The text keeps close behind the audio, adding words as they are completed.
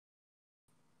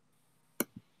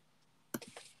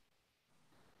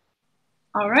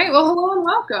All right, well, hello and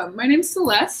welcome. My name's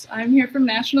Celeste. I'm here from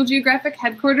National Geographic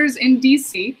headquarters in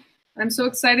DC. I'm so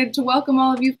excited to welcome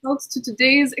all of you folks to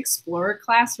today's Explorer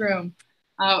Classroom.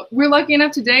 We're lucky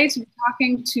enough today to be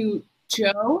talking to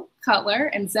Joe Cutler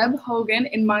and Zeb Hogan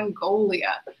in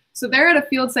Mongolia. So they're at a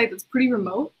field site that's pretty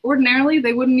remote. Ordinarily,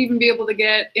 they wouldn't even be able to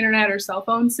get internet or cell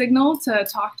phone signal to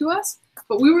talk to us,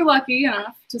 but we were lucky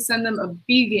enough to send them a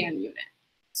BGAN unit.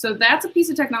 So that's a piece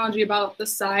of technology about the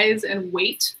size and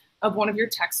weight of one of your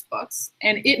textbooks,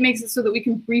 and it makes it so that we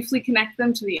can briefly connect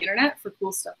them to the internet for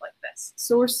cool stuff like this.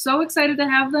 So we're so excited to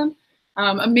have them.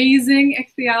 Amazing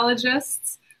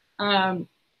ichthyologists,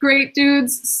 great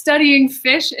dudes studying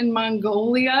fish in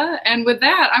Mongolia. And with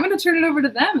that, I'm going to turn it over to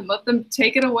them and let them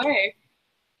take it away.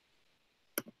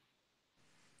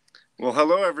 Well,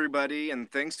 hello, everybody, and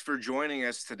thanks for joining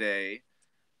us today.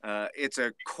 It's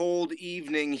a cold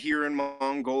evening here in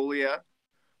Mongolia.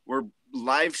 We're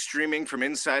live streaming from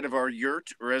inside of our yurt,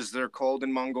 or as they're called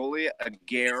in Mongolia, a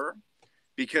ger,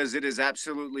 because it is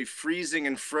absolutely freezing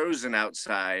and frozen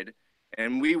outside,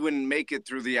 and we wouldn't make it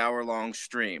through the hour-long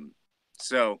stream.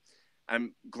 So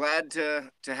I'm glad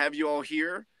to have you all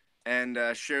here and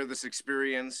share this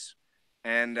experience.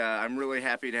 And I'm really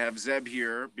happy to have Zeb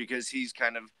here because he's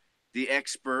kind of the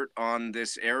expert on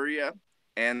this area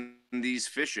and these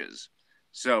fishes.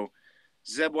 So,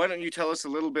 Zeb, why don't you tell us a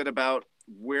little bit about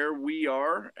where we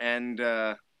are and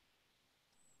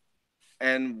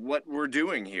what we're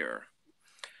doing here?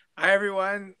 Hi,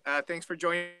 everyone. Thanks for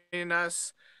joining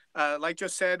us. Like Joe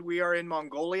said, we are in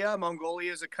Mongolia.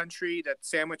 Mongolia is a country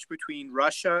that's sandwiched between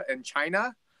Russia and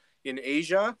China in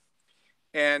Asia.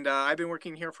 And I've been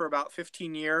working here for about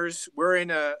 15 years. We're in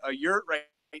a yurt right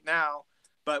now,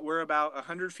 but we're about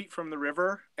 100 feet from the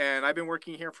river. And I've been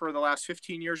working here for the last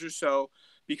 15 years or so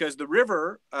because the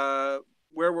river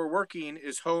where we're working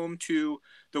is home to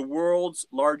the world's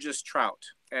largest trout.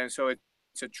 And so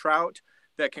it's a trout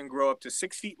that can grow up to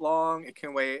 6 feet long. It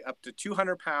can weigh up to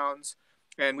 200 pounds.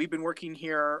 And we've been working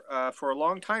here for a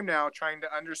long time now, trying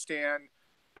to understand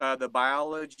the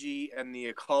biology and the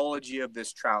ecology of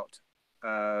this trout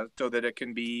so that it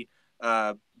can be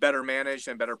better managed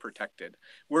and better protected.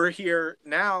 We're here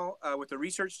now with the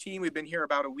research team. We've been here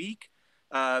about a week.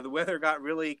 The weather got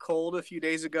really cold a few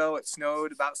days ago. It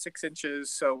snowed about 6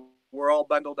 inches, so we're all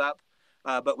bundled up.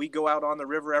 But we go out on the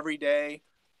river every day.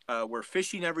 We're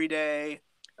fishing every day,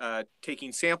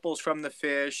 taking samples from the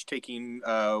fish, taking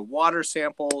water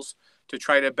samples to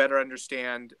try to better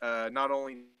understand not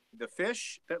only the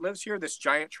fish that lives here, this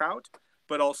giant trout,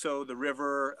 but also the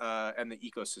river and the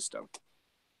ecosystem.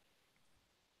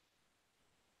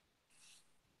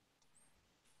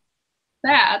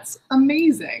 That's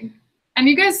amazing. And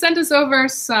you guys sent us over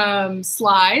some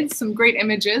slides, some great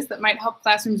images that might help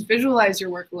classrooms visualize your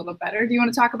work a little better. Do you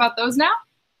want to talk about those now?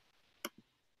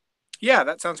 Yeah,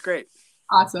 that sounds great.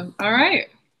 Awesome. All right.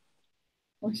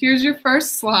 Well, here's your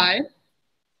first slide.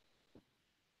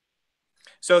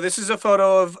 So this is a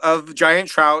photo of giant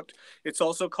trout. It's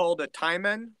also called a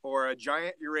taimen, or a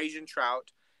giant Eurasian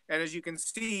trout. And as you can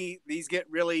see, these get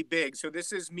really big. So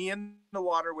this is me in the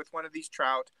water with one of these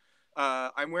trout.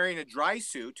 I'm wearing a dry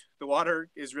suit. The water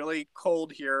is really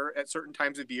cold here at certain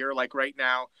times of year, like right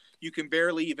now. You can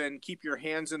barely even keep your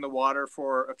hands in the water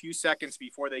for a few seconds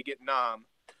before they get numb.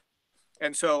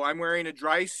 And so I'm wearing a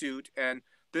dry suit, and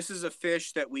this is a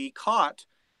fish that we caught,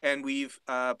 and we've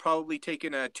probably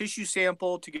taken a tissue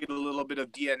sample to get a little bit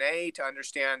of DNA to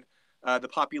understand the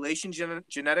population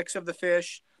genetics of the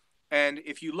fish. And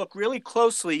if you look really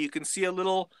closely, you can see a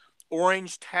little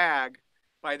orange tag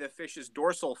by the fish's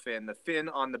dorsal fin, the fin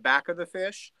on the back of the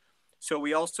fish. So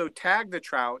we also tag the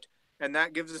trout, and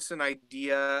that gives us an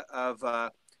idea of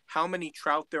how many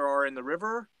trout there are in the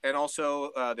river, and also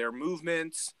their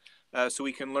movements, so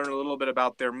we can learn a little bit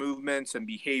about their movements and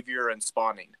behavior and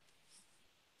spawning.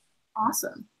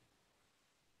 Awesome.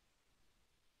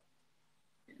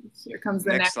 Here comes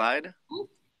the next slide.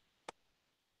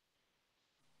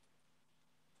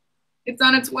 It's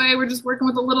on its way. We're just working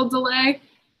with a little delay.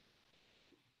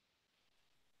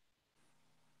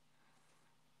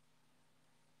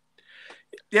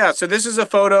 Yeah, so this is a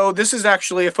photo. This is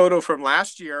actually a photo from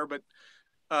last year, but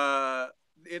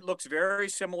it looks very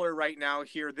similar right now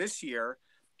here this year.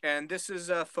 And this is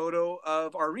a photo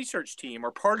of our research team,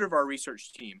 or part of our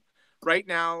research team. Right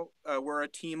now, we're a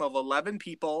team of 11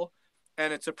 people,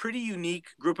 and it's a pretty unique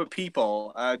group of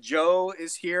people. Joe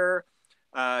is here.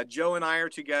 Joe and I are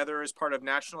together as part of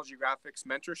National Geographic's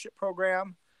mentorship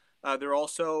program. There are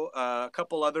also a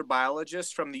couple other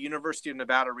biologists from the University of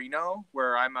Nevada, Reno,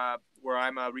 where I'm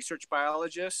a research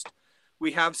biologist.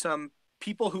 We have some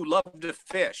people who love to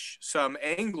fish, some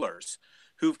anglers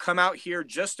who've come out here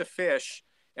just to fish,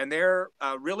 and they're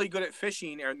really good at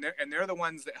fishing, and they're the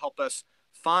ones that help us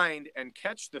find and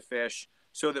catch the fish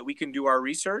so that we can do our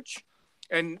research.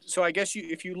 And so I guess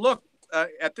if you look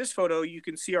at this photo, you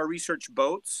can see our research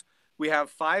boats. We have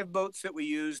 5 boats that we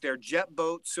use. They're jet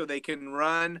boats, so they can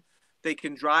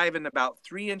drive in about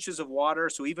 3 inches of water.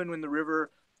 So even when the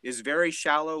river is very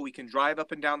shallow, we can drive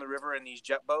up and down the river in these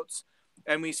jet boats.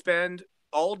 And we spend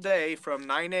all day from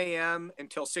 9 a.m.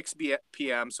 until 6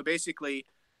 p.m. So basically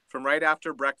from right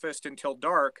after breakfast until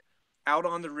dark, out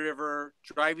on the river,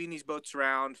 driving these boats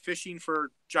around, fishing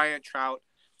for giant trout,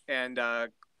 and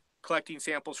collecting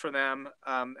samples for them.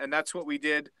 And that's what we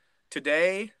did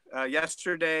today,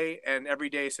 yesterday, and every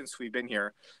day since we've been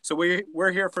here. So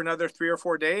we're here for another 3 or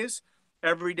 4 days.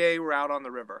 Every day we're out on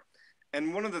the river.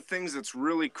 And one of the things that's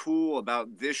really cool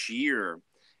about this year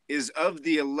is of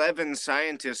the 11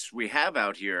 scientists we have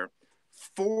out here,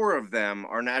 4 of them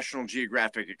are National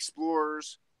Geographic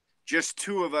explorers. Just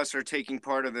 2 of us are taking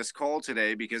part of this call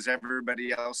today because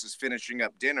everybody else is finishing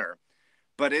up dinner.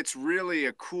 But it's really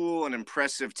a cool and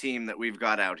impressive team that we've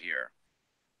got out here.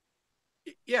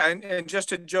 Yeah, and just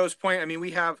to Joe's point, I mean,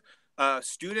 we have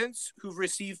students who've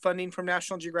received funding from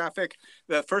National Geographic.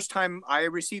 The first time I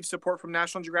received support from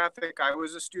National Geographic, I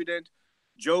was a student.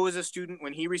 Joe was a student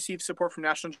when he received support from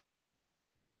National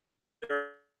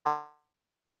Geographic.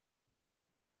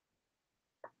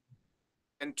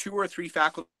 And 2 or 3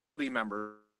 faculty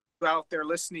members out there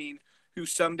listening who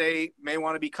someday may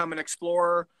want to become an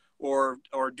explorer or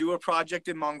do a project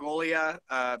in Mongolia.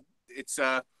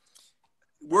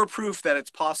 We're proof that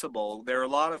it's possible. There are a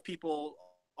lot of people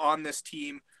on this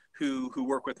team who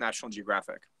work with National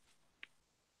Geographic.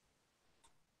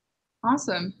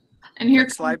 Awesome. And here,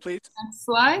 next slide, please. Next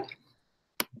slide.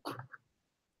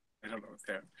 I don't know what's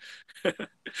there.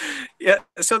 Yeah.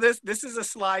 So this is a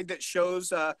slide that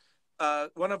shows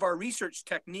one of our research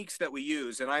techniques that we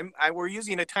use, and we're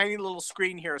using a tiny little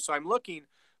screen here, so I'm looking.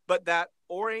 But that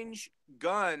orange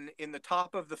gun in the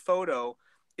top of the photo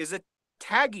is a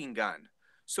tagging gun.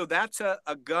 So that's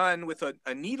a gun with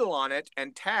a needle on it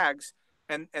and tags,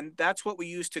 and that's what we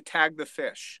use to tag the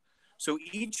fish. So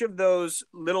each of those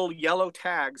little yellow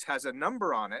tags has a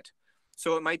number on it.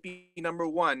 So it might be number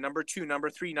 1, number 2, number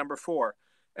 3, number 4.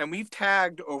 And we've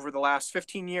tagged over the last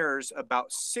 15 years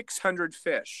about 600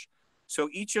 fish. So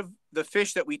each of the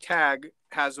fish that we tag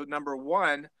has a number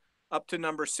 1 up to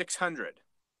number 600.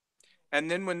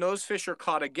 And then when those fish are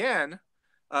caught again,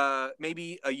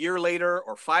 maybe a year later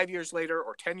or 5 years later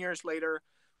or 10 years later,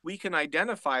 we can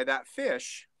identify that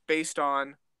fish based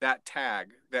on that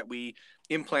tag that we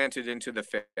implanted into the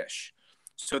fish.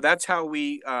 So that's how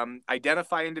we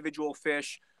identify individual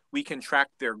fish. We can track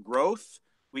their growth,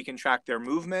 we can track their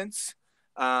movements,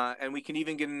 and we can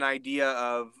even get an idea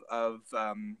of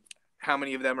how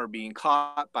many of them are being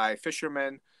caught by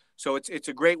fishermen. So it's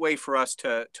a great way for us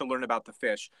to learn about the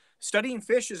fish. Studying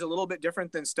fish is a little bit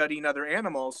different than studying other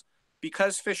animals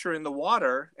because fish are in the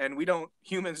water and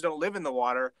humans don't live in the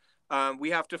water.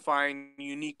 We have to find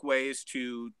unique ways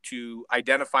to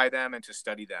identify them and to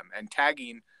study them. And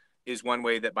tagging is one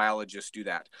way that biologists do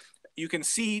that. You can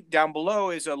see down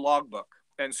below is a logbook.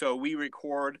 And so we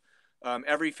record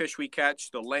every fish we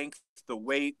catch, the length, the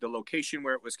weight, the location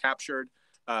where it was captured,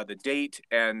 the date,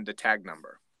 and the tag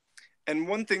number. And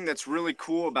one thing that's really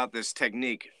cool about this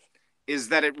technique is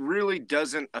that it really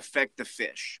doesn't affect the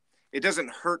fish. It doesn't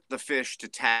hurt the fish to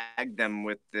tag them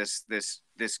with this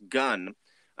gun.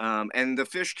 And the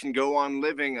fish can go on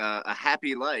living a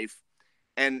happy life.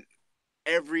 And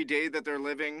every day that they're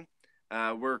living,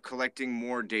 we're collecting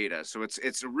more data. So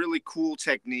it's a really cool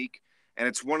technique. And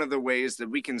it's one of the ways that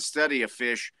we can study a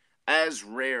fish as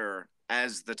rare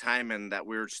as the taimen that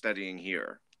we're studying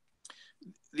here.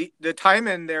 The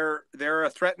taimen, they're a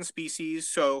threatened species,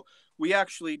 so we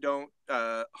actually don't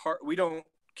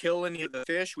kill any of the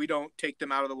fish. We don't take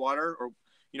them out of the water, or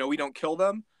we don't kill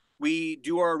them. We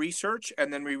do our research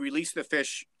and then we release the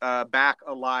fish back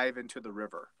alive into the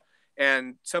river.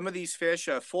 And some of these fish,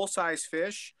 full-size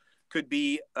fish, could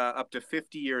be up to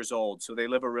 50 years old, so they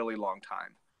live a really long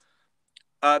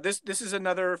time. This is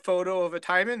another photo of a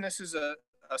taimen. This is a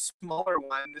smaller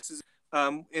one. This is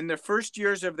in the first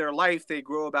years of their life, they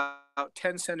grow about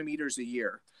 10 centimeters a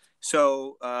year.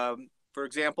 So, for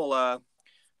example, a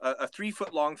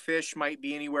 3-foot long fish might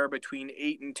be anywhere between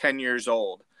 8 and 10 years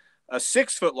old. A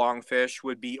 6-foot long fish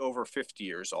would be over 50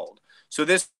 years old. So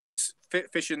this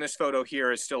fish in this photo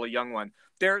here is still a young one.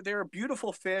 They're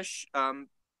beautiful fish.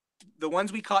 The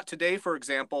ones we caught today, for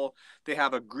example, they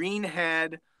have a green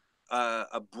head,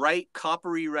 a bright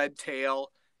coppery red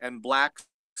tail, and black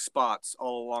spots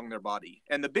all along their body.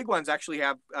 And the big ones actually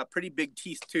have pretty big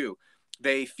teeth too.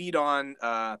 They feed on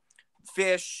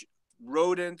fish,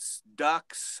 rodents,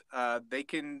 ducks. They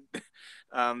can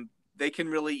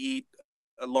really eat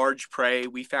a large prey.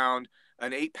 We found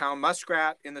an 8-pound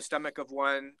muskrat in the stomach of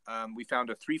one. We found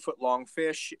a 3-foot-long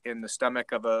fish in the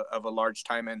stomach of a large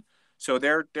taimen. So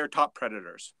they're top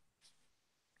predators.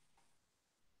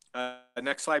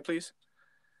 Next slide, please.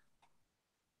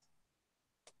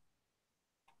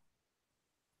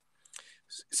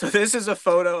 So this is a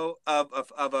photo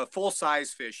of a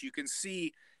full-size fish. You can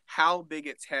see how big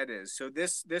its head is. So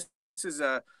this is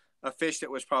a fish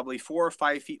that was probably 4 or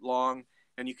 5 feet long,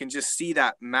 and you can just see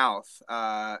that mouth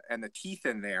and the teeth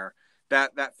in there.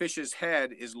 That fish's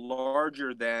head is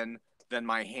larger than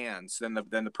my hands, than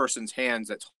the person's hands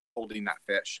that's holding that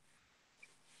fish.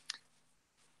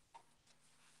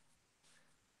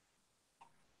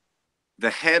 The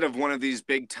head of one of these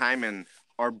big taimen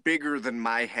are bigger than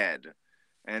my head.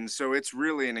 And so it's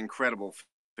really an incredible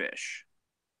fish.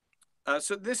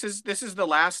 So this is the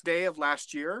last day of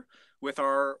last year with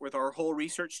our whole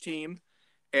research team,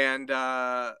 and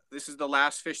this is the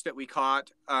last fish that we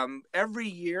caught. Every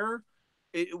year,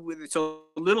 it's a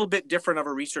little bit different of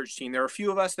a research team. There are a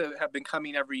few of us that have been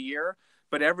coming every year,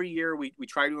 but every year we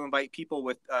try to invite people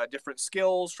with different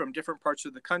skills from different parts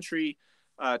of the country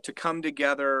to come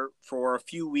together for a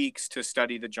few weeks to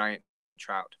study the giant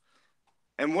trout.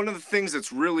 And one of the things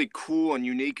that's really cool and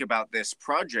unique about this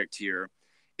project here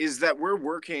is that we're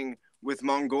working with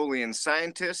Mongolian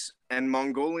scientists and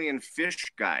Mongolian fish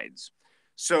guides.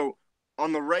 So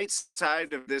on the right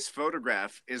side of this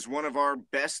photograph is one of our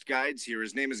best guides here.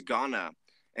 His name is Ghana,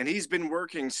 and he's been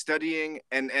working, studying,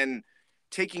 and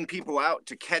taking people out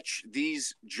to catch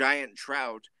these giant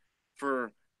trout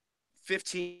for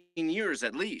 15 years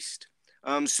at least.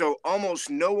 So almost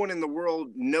no one in the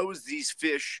world knows these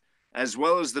fish as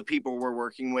well as the people we're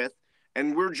working with.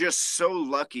 And we're just so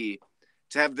lucky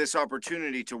to have this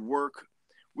opportunity to work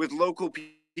with local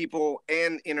people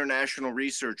and international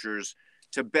researchers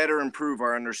to better improve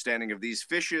our understanding of these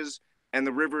fishes and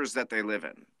the rivers that they live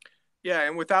in. Yeah,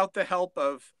 and without the help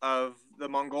of the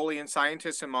Mongolian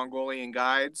scientists and Mongolian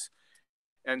guides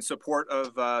and support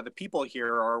of the people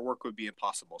here, our work would be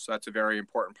impossible. So that's a very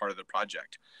important part of the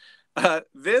project. I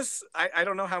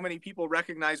don't know how many people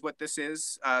recognize what this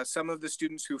is. Some of the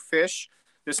students who fish,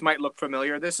 this might look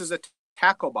familiar. This is a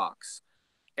tackle box.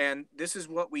 And this is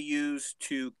what we use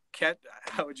to catch.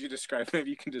 How would you describe it? Maybe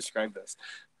you can describe this.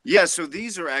 Yeah, so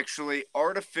these are actually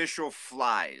artificial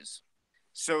flies.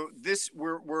 So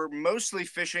we're mostly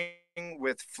fishing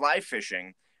with fly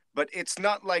fishing, but it's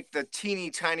not like the teeny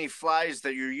tiny flies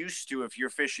that you're used to if you're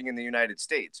fishing in the United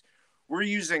States. We're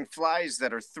using flies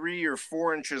that are 3 or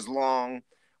 4 inches long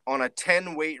on a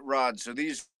 10-weight rod. So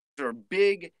these are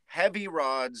big, heavy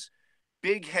rods,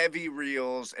 big, heavy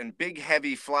reels, and big,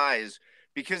 heavy flies,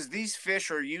 because these fish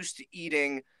are used to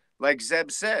eating, like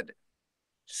Zeb said,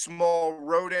 small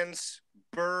rodents,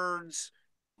 birds,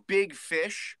 big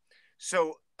fish.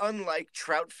 So unlike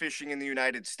trout fishing in the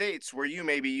United States, where you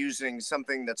may be using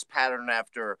something that's patterned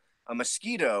after a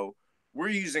mosquito, we're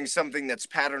using something that's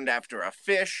patterned after a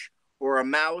fish or a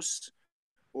mouse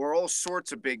or all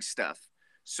sorts of big stuff.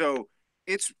 So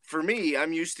it's, for me,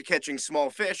 I'm used to catching small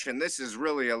fish, and this is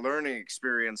really a learning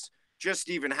experience, just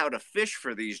even how to fish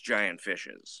for these giant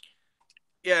fishes.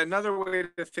 Yeah, another way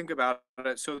to think about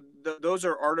it. So those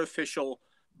are artificial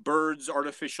birds,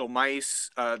 artificial mice.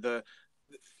 The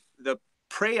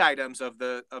prey items of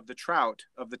the trout,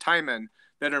 of the taimen,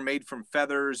 that are made from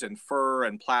feathers and fur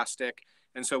and plastic.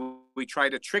 And so we try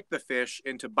to trick the fish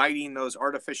into biting those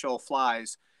artificial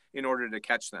flies in order to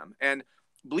catch them. And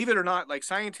believe it or not, like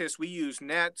scientists, we use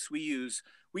nets, we use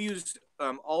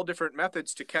all different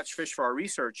methods to catch fish for our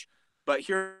research. But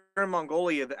here in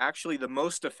Mongolia, actually the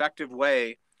most effective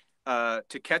way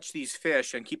to catch these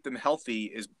fish and keep them healthy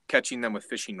is catching them with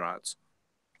fishing rods.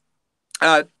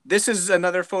 This is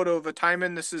another photo of a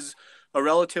taimen. This is a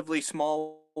relatively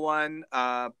small one.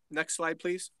 Next slide,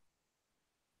 please.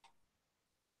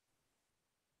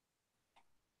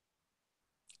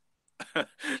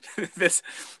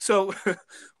 So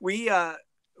we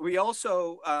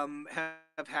also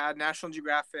have had National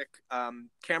Geographic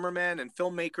cameramen and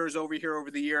filmmakers over here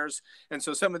over the years, and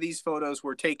so some of these photos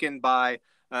were taken by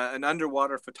an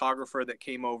underwater photographer that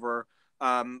came over.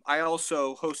 I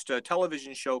also host a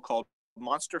television show called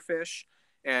Monster Fish,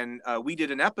 and we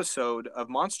did an episode of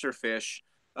Monster Fish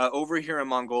over here in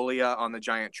Mongolia on the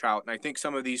giant trout. And I think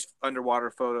some of these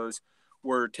underwater photos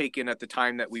were taken at the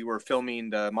time that we were filming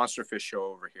the Monster Fish show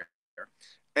over here.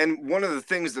 And one of the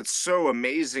things that's so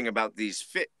amazing about these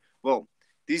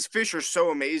these fish are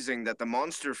so amazing that the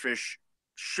Monster Fish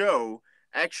show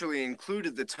actually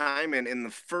included the taimen in the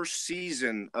first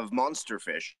season of Monster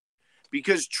Fish,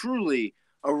 because truly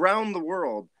around the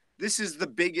world, this is the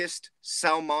biggest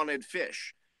salmonid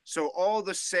fish. So all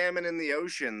the salmon in the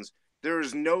oceans, there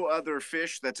is no other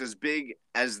fish that's as big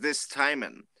as this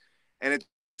taimen. And it's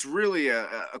really a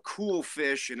cool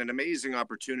fish and an amazing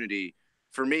opportunity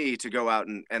for me to go out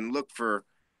and look for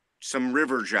some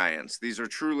river giants. These are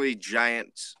truly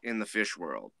giants in the fish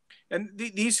world. And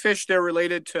these fish, they're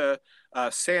related to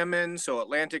salmon, so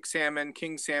Atlantic salmon,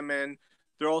 king salmon.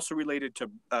 They're also related to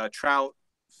trout.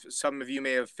 Some of you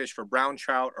may have fished for brown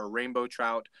trout or rainbow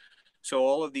trout. So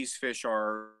all of these fish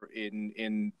are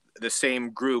in the same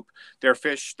group. They're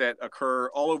fish that occur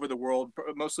all over the world,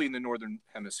 mostly in the northern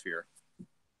hemisphere.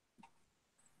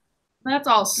 That's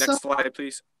all. Next slide,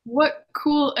 please. What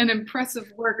cool and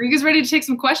impressive work. Are you guys ready to take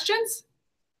some questions?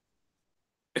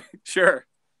 Sure.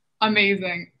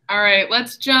 Amazing. All right,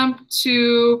 let's jump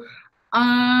to,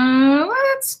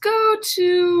 let's go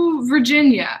to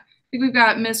Virginia. I think we've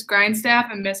got Miss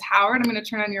Grindstaff and Miss Howard. I'm going to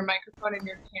turn on your microphone and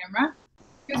your camera.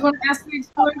 You guys want to ask the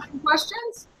explorers some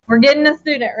questions? We're getting a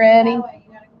student ready.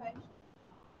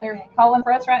 They're calling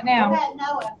for us right now.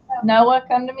 Noah,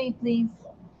 come to me, please.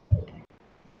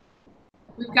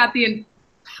 We've got the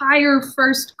entire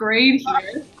first grade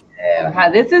here.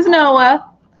 Hi, this is Noah.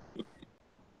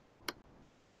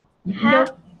 Go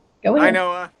ahead. Hi,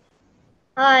 Noah.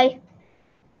 Hi.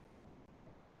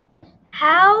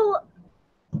 How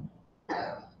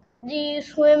do you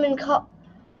swim in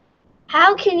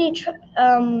how can you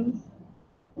How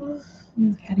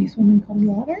do you swim in cold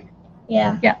water?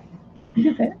 Yeah. Yeah. You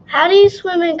can say it. How do you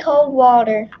swim in cold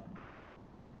water?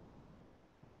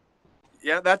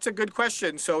 Yeah, that's a good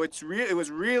question. So it was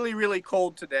really, really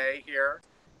cold today here,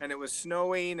 and it was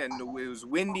snowing and it was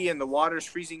windy and the water's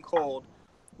freezing cold.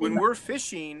 When we're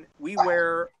fishing, we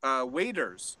wear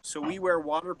waders. So we wear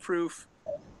waterproof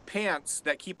pants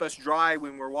that keep us dry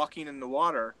when we're walking in the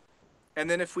water. And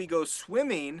then if we go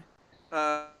swimming,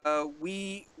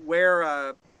 we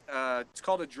wear it's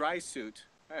called a dry suit.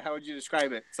 How would you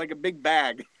describe it? It's like a big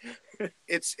bag.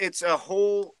 It's a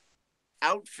whole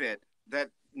outfit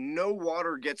that no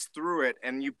water gets through it,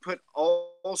 and you put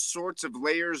all sorts of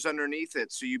layers underneath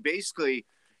it. So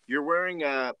you're wearing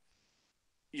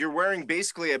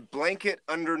basically a blanket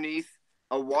underneath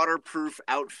a waterproof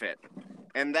outfit,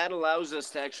 and that allows us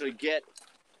to actually get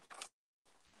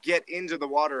into the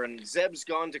water. And Zeb's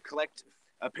gone to collect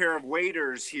a pair of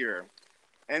waders here,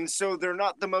 and so they're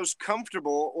not the most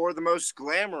comfortable or the most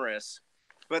glamorous,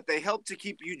 but they help to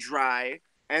keep you dry.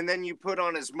 And then you put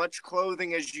on as much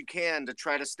clothing as you can to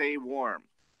try to stay warm.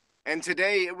 And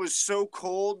today it was so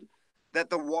cold that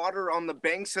the water on the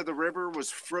banks of the river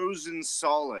was frozen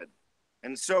solid.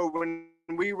 And so when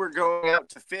we were going out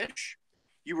to fish,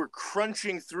 you were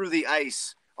crunching through the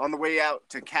ice on the way out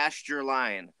to cast your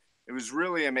line. It was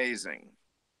really amazing.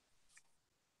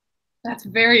 That's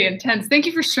very intense. Thank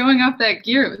you for showing off that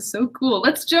gear. It was so cool.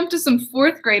 Let's jump to some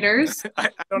fourth graders. I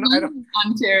don't know.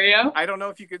 Ontario. I don't know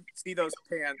if you could see those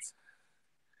pants.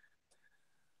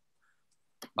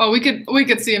 Oh, we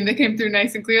could see them. They came through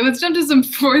nice and clear. Let's jump to some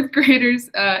fourth graders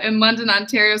in London,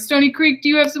 Ontario. Stony Creek, do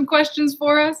you have some questions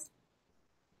for us?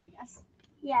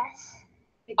 Yes.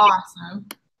 Awesome.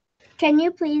 Can you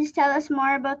please tell us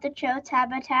more about the trout's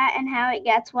habitat and how it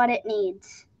gets what it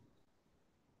needs?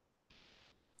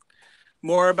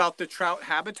 More about the trout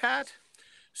habitat.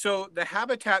 So the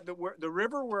habitat the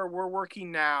river where we're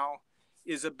working now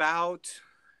is about,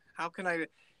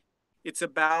 it's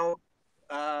about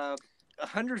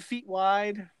 100 feet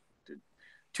wide,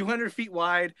 200 feet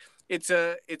wide. It's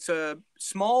a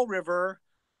small river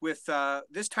with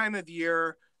this time of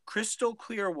year crystal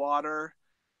clear water,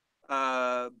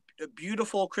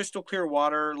 beautiful crystal clear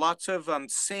water, lots of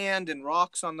sand and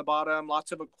rocks on the bottom,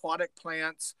 lots of aquatic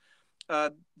plants.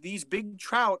 These big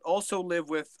trout also live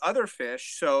with other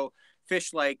fish, so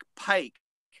fish like pike,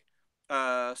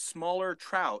 smaller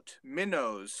trout,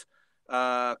 minnows,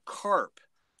 carp.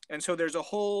 And so there's a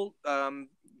whole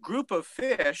group of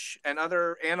fish and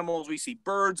other animals. We see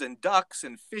birds and ducks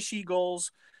and fish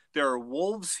eagles. There are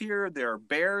wolves here. There are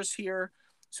bears here.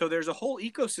 So there's a whole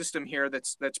ecosystem here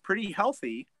that's pretty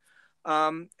healthy.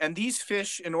 And these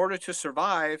fish, in order to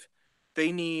survive,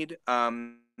 they need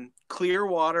clear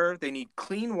water. They need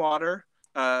clean water.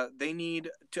 They need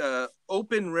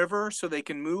open river so they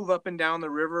can move up and down the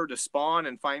river to spawn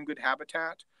and find good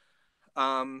habitat.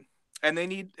 And they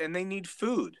need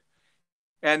food.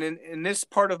 And in this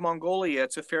part of Mongolia,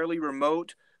 it's a fairly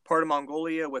remote part of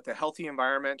Mongolia with a healthy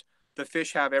environment. The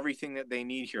fish have everything that they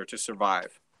need here to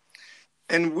survive.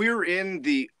 And we're in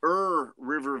the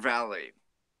River Valley.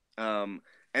 And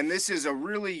this is a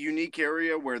really unique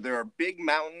area where there are big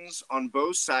mountains on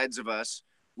both sides of us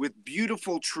with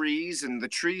beautiful trees, and the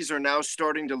trees are now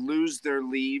starting to lose their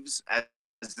leaves as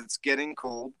it's getting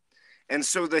cold. And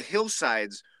so the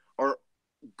hillsides are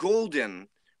golden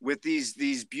with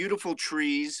these beautiful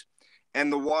trees,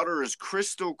 and the water is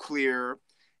crystal clear,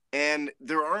 and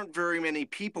there aren't very many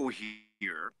people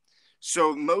here.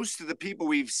 So most of the people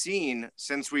we've seen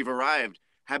since we've arrived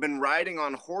have been riding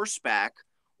on horseback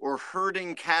or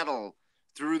herding cattle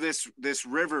through this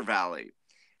river valley.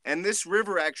 And this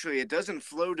river, actually, it doesn't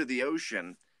flow to the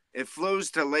ocean. It flows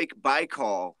to Lake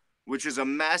Baikal, which is a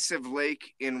massive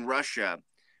lake in Russia,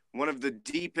 one of the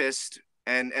deepest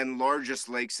and largest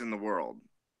lakes in the world.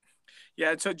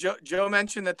 Yeah, so Joe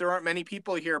mentioned that there aren't many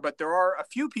people here, but there are a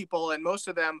few people, and most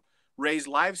of them raise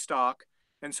livestock.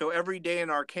 And so every day in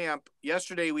our camp,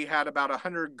 yesterday we had about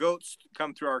 100 goats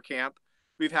come through our camp.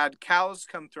 We've had cows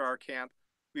come through our camp.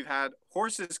 We've had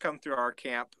horses come through our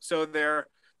camp. So there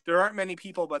aren't many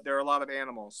people, but there are a lot of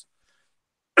animals.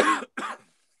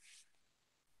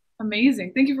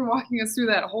 Amazing. Thank you for walking us through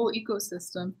that whole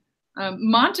ecosystem.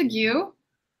 Montague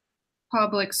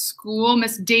Public School,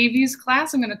 Miss Davies'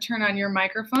 class, I'm going to turn on your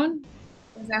microphone.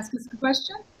 Please ask us a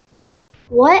question.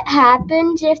 What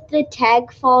happens if the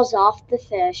tag falls off the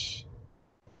fish?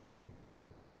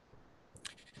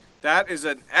 That is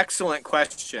an excellent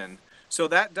question. So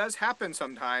that does happen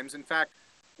sometimes. In fact,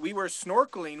 we were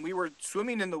snorkeling, we were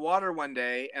swimming in the water one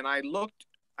day, and I looked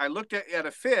at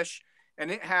a fish, and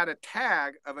it had a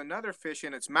tag of another fish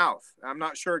in its mouth. I'm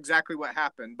not sure exactly what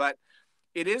happened, but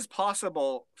it is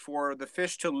possible for the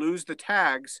fish to lose the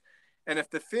tags. And if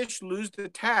the fish lose the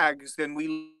tags, then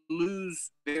we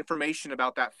lose the information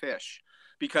about that fish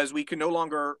because we can no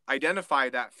longer identify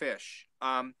that fish.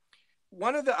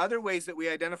 One of the other ways that we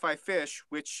identify fish,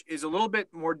 which is a little bit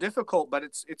more difficult, but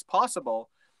it's possible,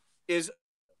 is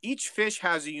each fish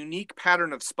has a unique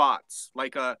pattern of spots,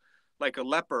 like a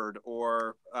leopard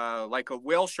or like a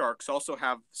whale sharks also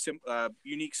have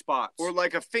unique spots. Or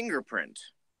like a fingerprint.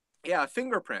 Yeah, a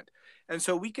fingerprint. And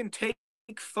so we can take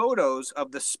photos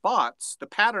of the spots, the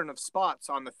pattern of spots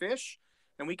on the fish,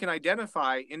 and we can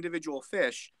identify individual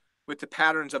fish with the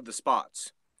patterns of the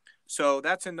spots. So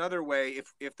that's another way.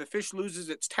 If the fish loses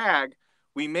its tag,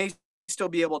 we may still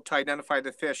be able to identify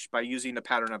the fish by using the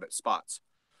pattern of its spots.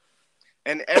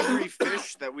 And every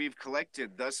fish that we've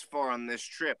collected thus far on this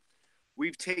trip,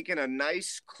 we've taken a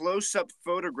nice close-up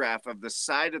photograph of the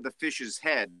side of the fish's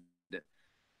head.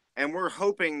 And we're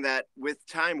hoping that with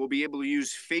time, we'll be able to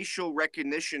use facial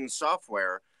recognition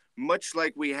software, much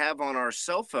like we have on our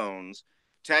cell phones,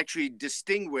 to actually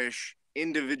distinguish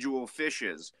individual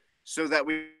fishes so that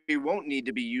we won't need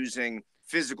to be using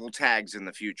physical tags in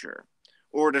the future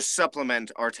or to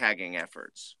supplement our tagging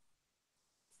efforts.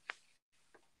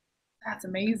 That's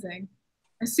amazing.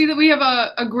 I see that we have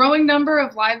a growing number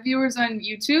of live viewers on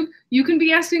YouTube. You can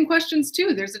be asking questions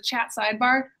too. There's a chat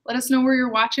sidebar. Let us know where you're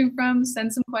watching from.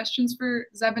 Send some questions for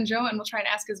Zeb and Joe, and we'll try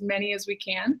to ask as many as we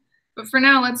can. But for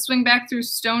now, let's swing back through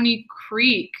Stony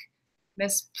Creek.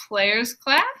 Miss Player's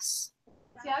class?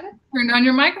 Turned on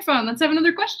your microphone. Let's have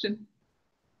another question.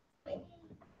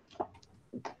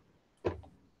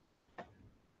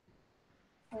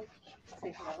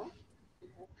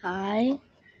 Hi.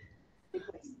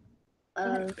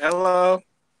 Hello.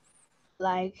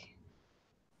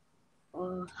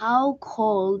 How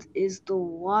cold is the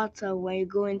water when you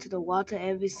go into the water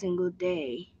every single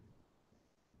day?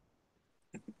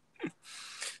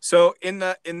 So in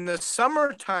the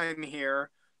summertime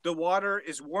here, the water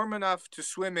is warm enough to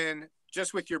swim in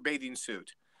just with your bathing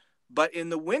suit. But in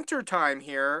the winter time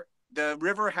here, the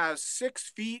river has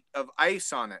 6 feet of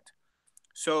ice on it.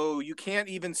 So you can't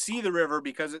even see the river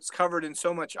because it's covered in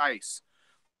so much ice.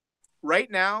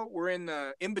 Right now, we're in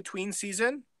the in-between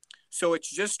season, so it's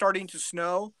just starting to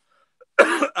snow.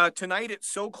 Tonight, it's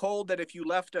so cold that if you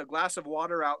left a glass of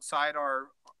water outside our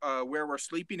where we're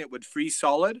sleeping, it would freeze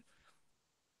solid.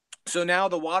 So now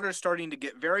the water is starting to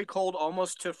get very cold,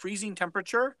 almost to freezing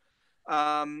temperature.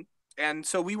 And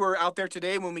so we were out there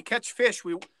today. When we catch fish,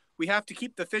 we have to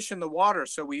keep the fish in the water.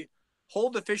 So we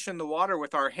hold the fish in the water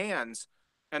with our hands.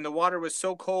 And the water was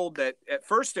so cold that at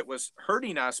first it was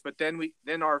hurting us, but then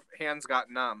our hands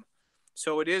got numb.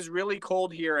 So it is really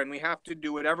cold here, and we have to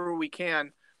do whatever we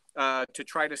can to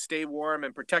try to stay warm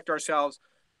and protect ourselves.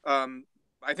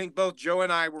 I think both Joe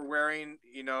and I were wearing,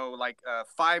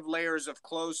 5 layers of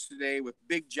clothes today with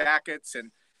big jackets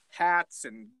and hats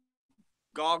and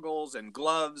goggles and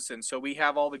gloves. And so we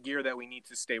have all the gear that we need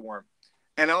to stay warm.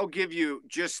 And I'll give you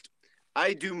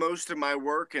I do most of my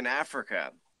work in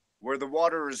Africa. where the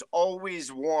water is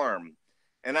always warm.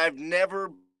 And I've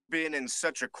never been in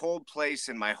such a cold place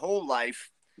in my whole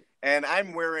life. And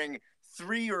I'm wearing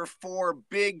 3 or 4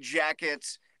 big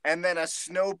jackets and then a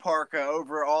snow parka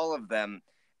over all of them.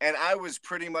 And I was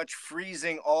pretty much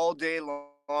freezing all day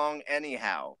long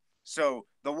anyhow. So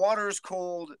the water is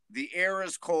cold, the air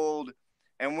is cold,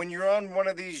 and when you're on one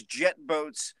of these jet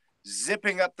boats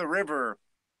zipping up the river,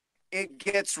 it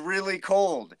gets really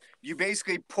cold. You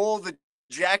basically pull the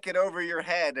jacket over your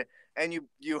head and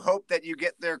you hope that you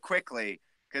get there quickly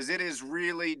because it is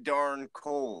really darn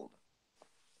cold.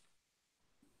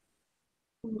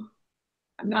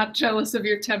 I'm not jealous of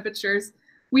your temperatures.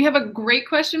 We have a great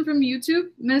question from YouTube.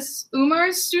 Miss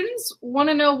Umar's students want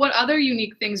to know what other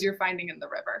unique things you're finding in the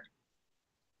river.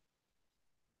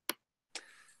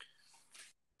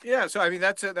 Yeah, so I mean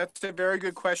that's a very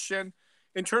good question.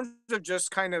 In terms of just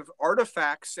kind of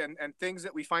artifacts and things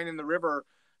that we find in the river,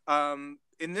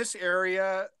 in this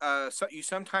area, so you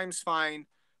sometimes find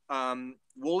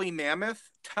woolly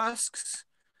mammoth tusks.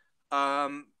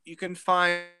 You can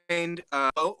find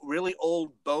really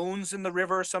old bones in the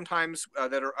river sometimes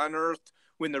that are unearthed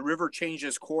when the river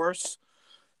changes course.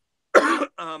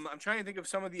 I'm trying to think of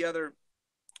some of the other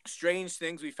strange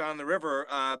things we found in the river.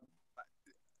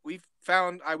 We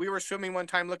found we were swimming one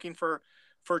time looking for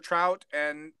trout,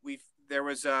 and there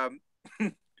was a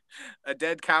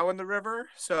dead cow in the river.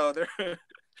 So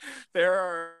there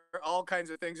are all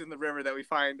kinds of things in the river that we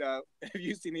find. Have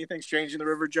you seen anything strange in the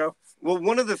river, Joe? Well,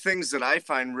 one of the things that I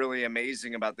find really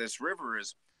amazing about this river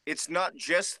is it's not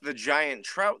just the giant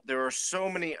trout. There are so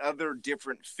many other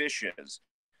different fishes.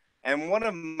 And one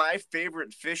of my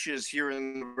favorite fishes here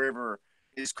in the river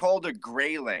is called a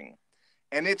grayling.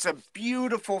 And it's a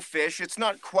beautiful fish. It's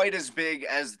not quite as big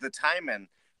as the taimen,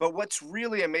 but what's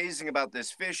really amazing about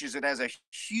this fish is it has a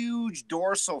huge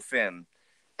dorsal fin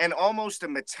and almost a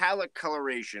metallic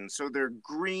coloration. So they're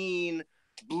green,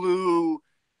 blue,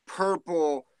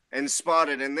 purple, and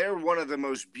spotted, and they're one of the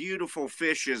most beautiful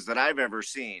fishes that I've ever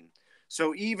seen.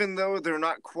 So even though they're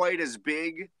not quite as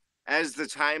big as the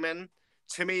taimen,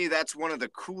 to me, that's one of the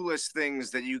coolest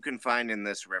things that you can find in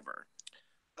this river.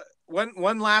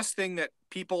 One last thing that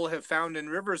people have found in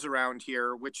rivers around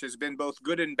here, which has been both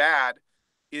good and bad,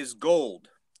 is gold.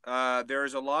 There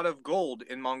is a lot of gold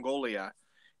in Mongolia,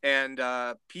 and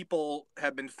people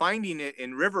have been finding it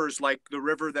in rivers like the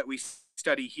river that we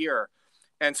study here.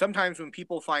 And sometimes when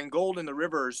people find gold in the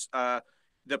rivers,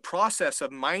 the process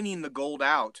of mining the gold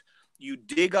out, you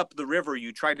dig up the river,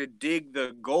 you try to dig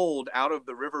the gold out of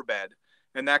the riverbed,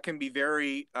 and that can be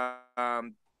very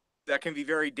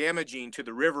damaging to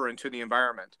the river and to the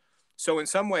environment. So in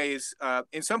some ways,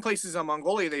 in some places in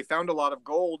Mongolia, they found a lot of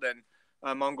gold, and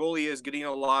Mongolia is getting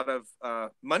a lot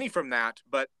of money from that.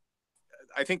 But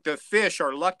I think the fish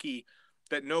are lucky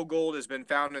that no gold has been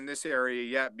found in this area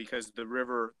yet because the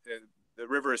river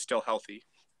is still healthy.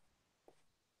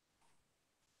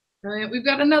 Brilliant. We've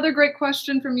got another great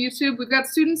question from YouTube. We've got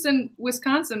students in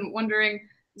Wisconsin wondering,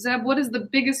 Zeb, what is the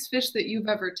biggest fish that you've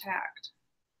ever tagged?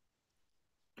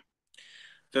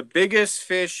 The biggest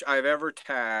fish I've ever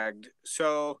tagged.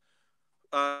 So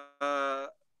I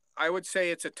would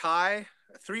say it's a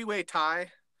 3-way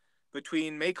tie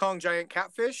between Mekong giant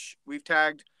catfish. We've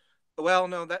tagged,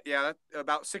 that's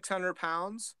about 600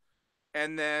 pounds.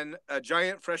 And then a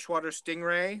giant freshwater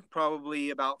stingray, probably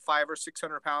about 500 or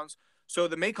 600 pounds. So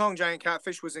the Mekong giant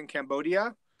catfish was in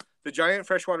Cambodia. The giant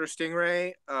freshwater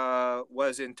stingray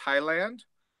was in Thailand.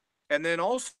 And then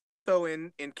also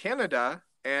in Canada,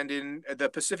 and in the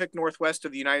Pacific Northwest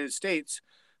of the United States,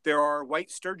 there are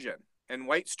white sturgeon. And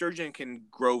white sturgeon can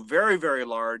grow very, very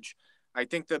large. I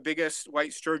think the biggest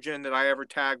white sturgeon that I ever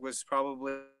tagged was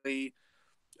probably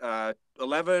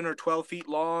 11 or 12 feet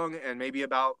long and maybe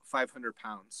about 500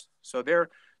 pounds. So there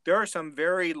are some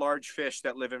very large fish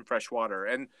that live in freshwater.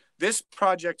 And this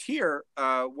project here,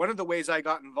 one of the ways I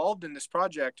got involved in this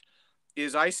project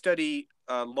is I study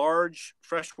large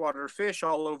freshwater fish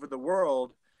all over the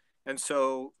world. And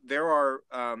so there are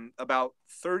about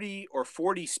 30 or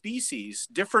 40 species,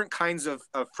 different kinds of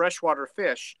freshwater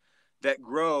fish that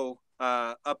grow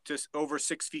up to over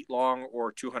 6 feet long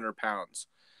or 200 pounds.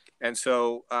 And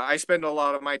so I spend a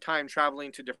lot of my time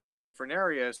traveling to different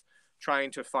areas trying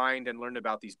to find and learn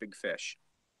about these big fish.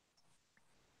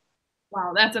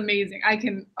 Wow, that's amazing. I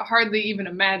can hardly even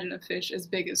imagine a fish as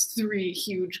big as 3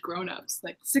 huge grown-ups.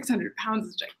 Like 600 pounds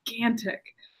is gigantic.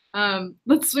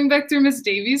 Let's swing back through Miss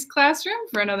Davies' classroom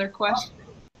for another question.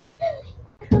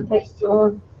 Okay,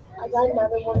 so I got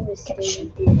another one, Miss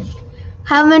Davies.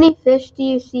 How many fish do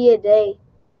you see a day?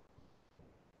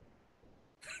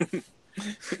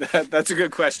 That's a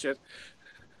good question.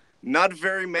 Not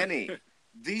very many.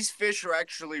 These fish are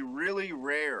actually really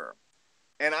rare.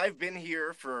 And I've been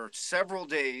here for several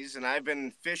days and I've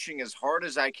been fishing as hard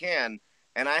as I can,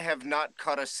 and I have not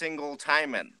caught a single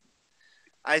taimen.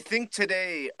 I think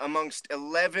today, amongst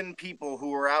 11 people who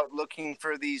were out looking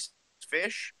for these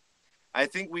fish, I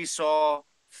think we saw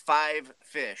 5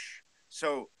 fish.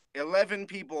 So 11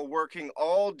 people working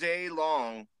all day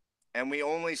long, and we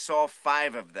only saw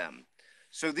 5 of them.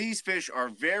 So these fish are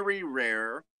very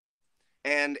rare,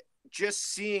 and just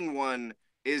seeing one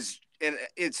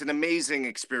it's an amazing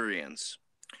experience.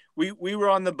 We were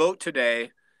on the boat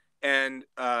today, and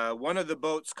one of the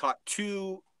boats caught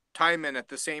 2 taimen at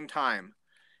the same time.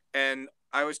 And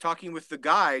I was talking with the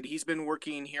guide. He's been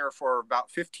working here for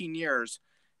about 15 years,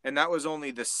 and that was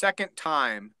only the second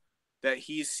time that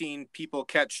he's seen people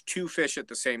catch 2 fish at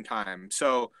the same time.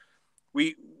 So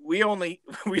we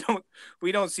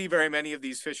don't see very many of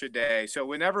these fish a day. So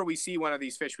whenever we see one of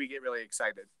these fish, we get really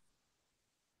excited.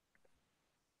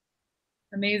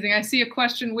 Amazing. I see a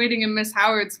question waiting in Miss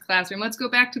Howard's classroom. Let's go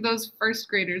back to those first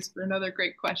graders for another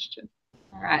great question.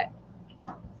 All right.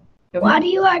 Why do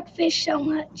you like fish so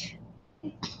much?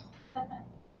 You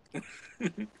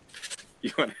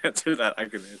want to answer that? I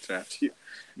can answer after you.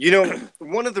 You know,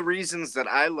 one of the reasons that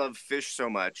I love fish so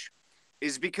much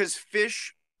is because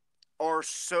fish are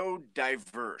so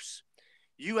diverse.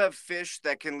 You have fish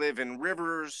that can live in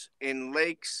rivers, in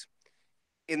lakes,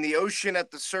 in the ocean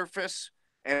at the surface,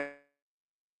 and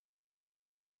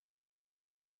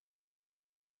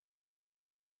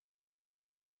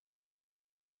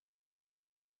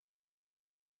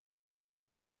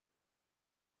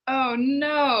Oh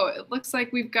no, it looks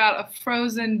like we've got a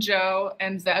frozen Joe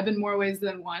and Zeb in more ways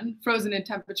than one, frozen in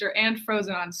temperature and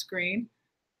frozen on screen.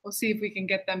 We'll see if we can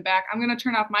get them back. I'm going to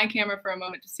turn off my camera for a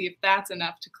moment to see if that's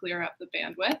enough to clear up the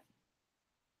bandwidth.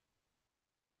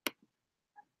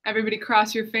 Everybody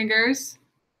cross your fingers.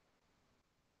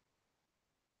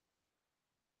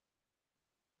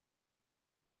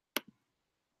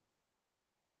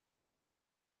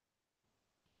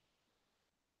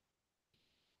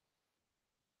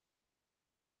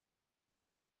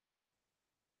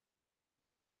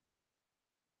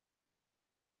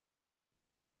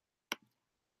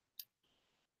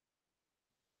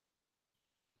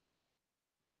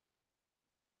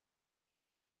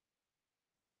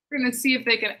 We're going to see if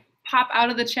they can pop out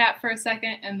of the chat for a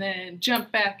second and then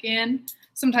jump back in.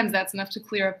 Sometimes that's enough to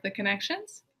clear up the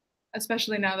connections,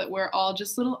 especially now that we're all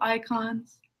just little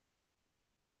icons.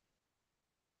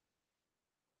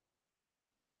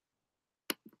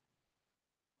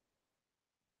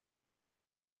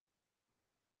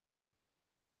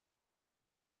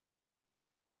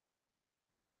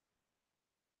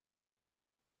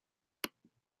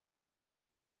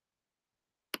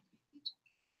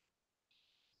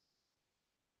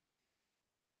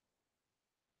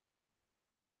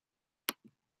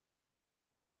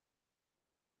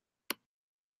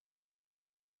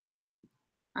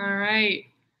 All right,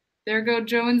 there go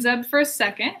Joe and Zeb for a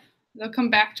second. They'll come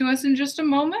back to us in just a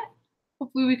moment.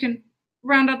 Hopefully we can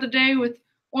round out the day with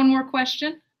one more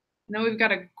question. I know we've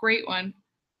got a great one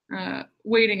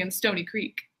waiting in Stony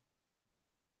Creek.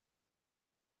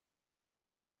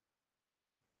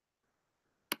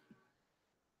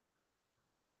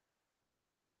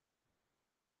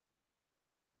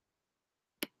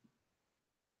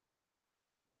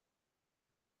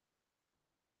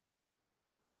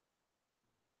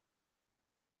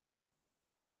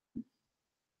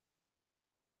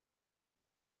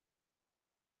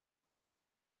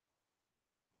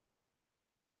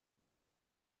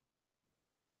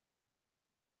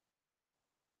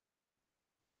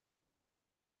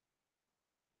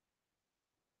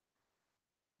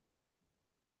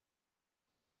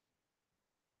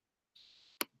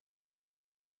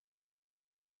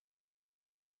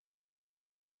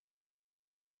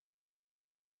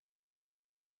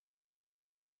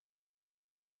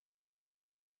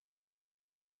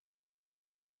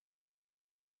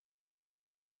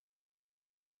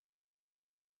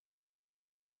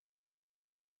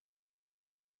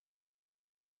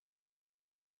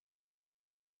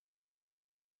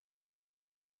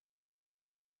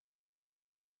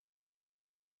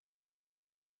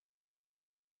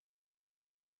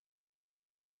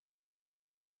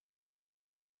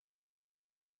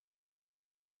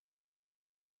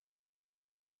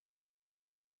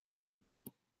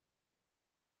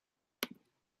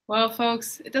 Well,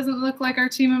 folks, it doesn't look like our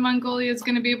team in Mongolia is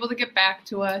going to be able to get back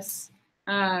to us.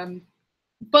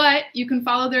 But you can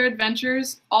follow their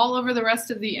adventures all over the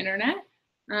rest of the internet.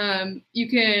 You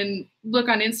can look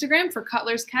on Instagram for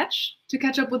Cutler's Catch to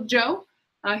catch up with Joe.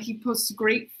 He posts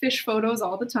great fish photos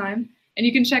all the time. And And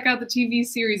you can check out the TV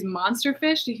series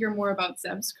Monsterfish to hear more about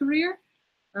Zeb's career.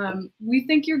 We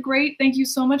think you're great. Thank you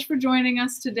so much for joining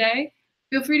us today.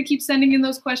 Feel free to keep sending in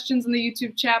those questions in the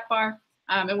YouTube chat bar,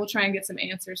 and we'll try and get some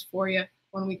answers for you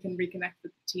when we can reconnect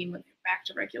with the team when they're back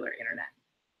to regular internet.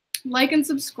 Like and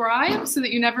subscribe so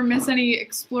that you never miss any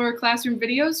Explorer Classroom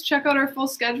videos. Check out our full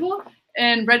schedule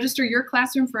and register your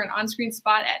classroom for an on-screen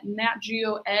spot at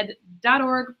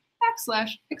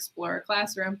natgeoed.org/Explorer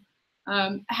Classroom.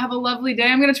 Have a lovely day.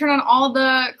 I'm going to turn on all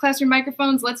the classroom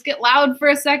microphones. Let's get loud for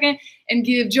a second and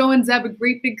give Joe and Zeb a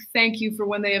great big thank you for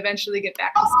when they eventually get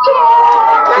back to school.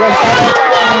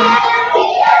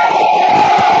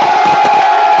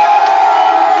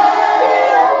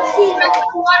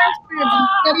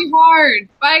 Study hard.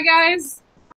 Bye, guys.